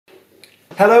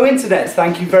Hello Internet,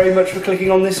 thank you very much for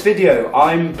clicking on this video.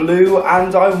 I'm Blue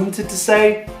and I wanted to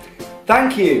say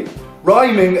thank you.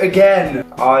 Rhyming again.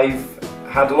 I've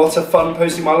had a lot of fun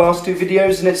posting my last two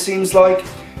videos and it seems like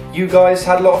you guys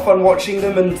had a lot of fun watching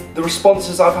them and the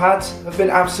responses I've had have been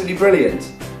absolutely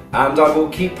brilliant. And I will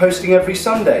keep posting every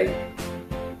Sunday.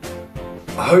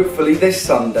 Hopefully this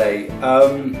Sunday.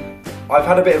 I've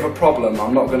had a bit of a problem,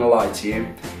 I'm not going to lie to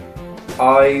you.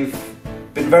 I've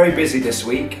been very busy this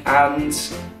week and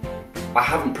I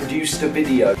haven't produced a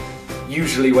video.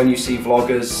 Usually when you see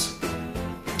vloggers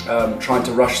trying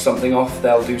to rush something off,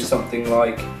 they'll do something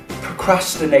like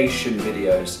procrastination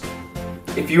videos.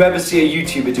 If you ever see a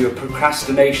YouTuber do a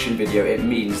procrastination video, it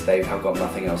means they have got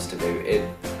nothing else to do.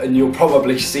 And you'll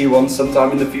probably see one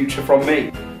sometime in the future from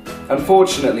me.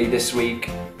 Unfortunately this week,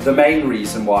 the main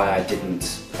reason why I didn't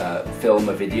film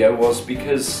a video was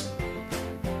because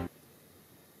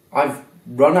I've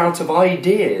run out of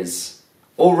ideas.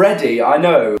 Already, I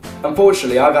know.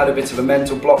 Unfortunately, I've had a bit of a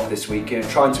mental block this week in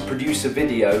trying to produce a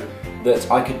video that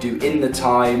I could do in the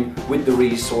time, with the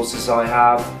resources I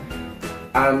have,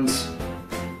 and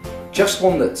just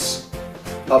one that's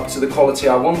up to the quality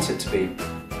I want it to be.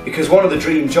 Because one of the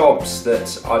dream jobs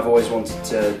that I've always wanted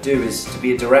to do is to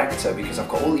be a director, because I've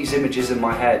got all these images in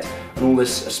my head and all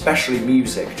this, especially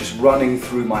music, just running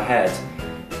through my head,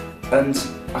 and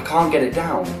I can't get it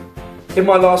down. In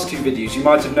my last two videos you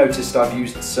might have noticed I've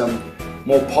used some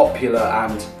more popular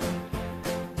and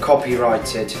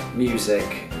copyrighted music,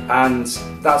 and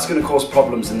that's going to cause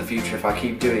problems in the future if I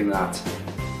keep doing that.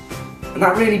 And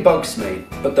that really bugs me.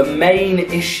 But the main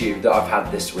issue that I've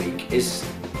had this week is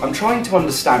I'm trying to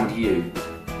understand you.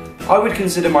 I would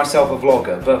consider myself a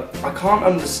vlogger, but I can't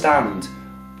understand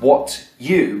what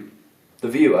you, the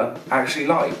viewer, actually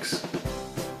likes.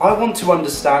 I want to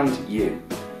understand you.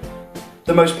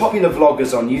 The most popular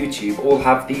vloggers on YouTube all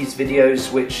have these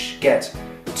videos which get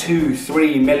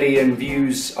 2-3 million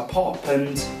views a pop,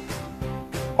 and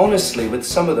honestly with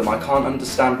some of them I can't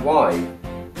understand why.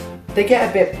 They get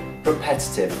a bit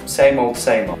repetitive, same old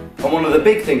same old. And one of the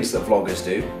big things that vloggers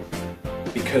do,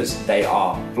 because they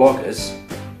are vloggers,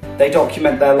 they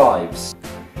document their lives.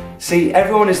 See,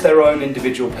 everyone is their own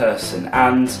individual person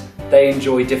and they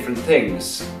enjoy different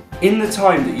things. In the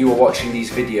time that you are watching these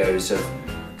videos of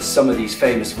some of these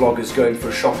famous vloggers going for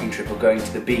a shopping trip or going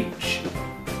to the beach,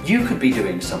 you could be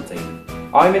doing something.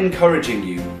 I'm encouraging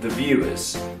you, the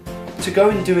viewers, to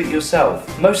go and do it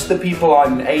yourself. Most of the people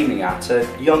I'm aiming at are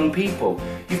young people.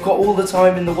 You've got all the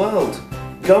time in the world.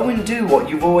 Go and do what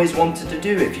you've always wanted to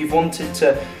do. If you've wanted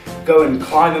to go and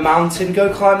climb a mountain,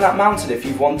 go climb that mountain. If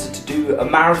you've wanted to do a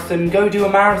marathon, go do a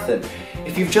marathon.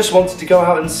 If you've just wanted to go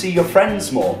out and see your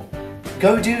friends more,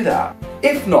 go do that.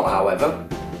 If not, however,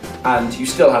 and you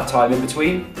still have time in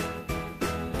between,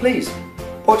 please,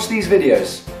 watch these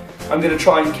videos. I'm going to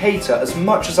try and cater as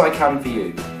much as I can for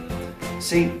you.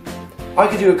 See, I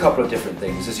can do a couple of different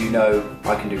things. As you know,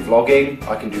 I can do vlogging,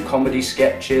 I can do comedy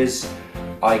sketches,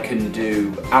 I can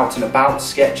do out and about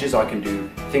sketches, I can do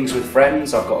things with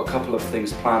friends. I've got a couple of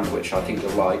things planned which I think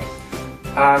you'll like.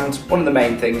 And one of the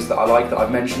main things that I like that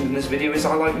I've mentioned in this video is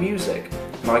I like music.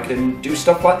 And I can do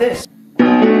stuff like this.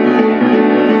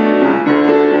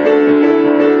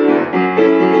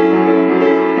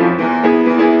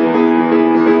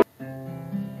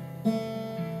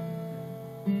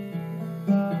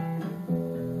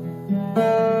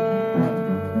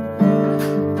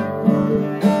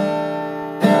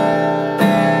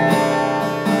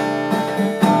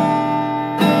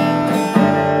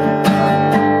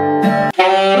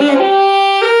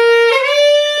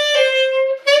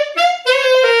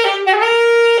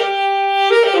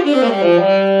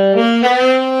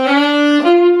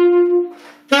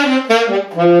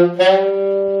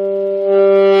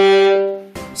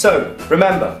 So,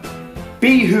 remember,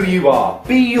 be who you are,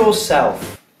 be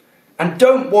yourself, and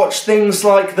don't watch things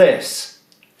like this,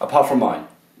 apart from mine.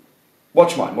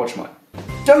 Watch mine, watch mine.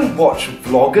 Don't watch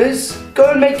vloggers, go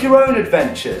and make your own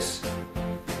adventures.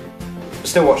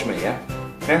 Still watch me, yeah?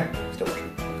 Yeah? Still watch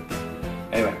me.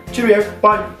 Anyway, cheerio,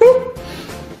 bye. Woo!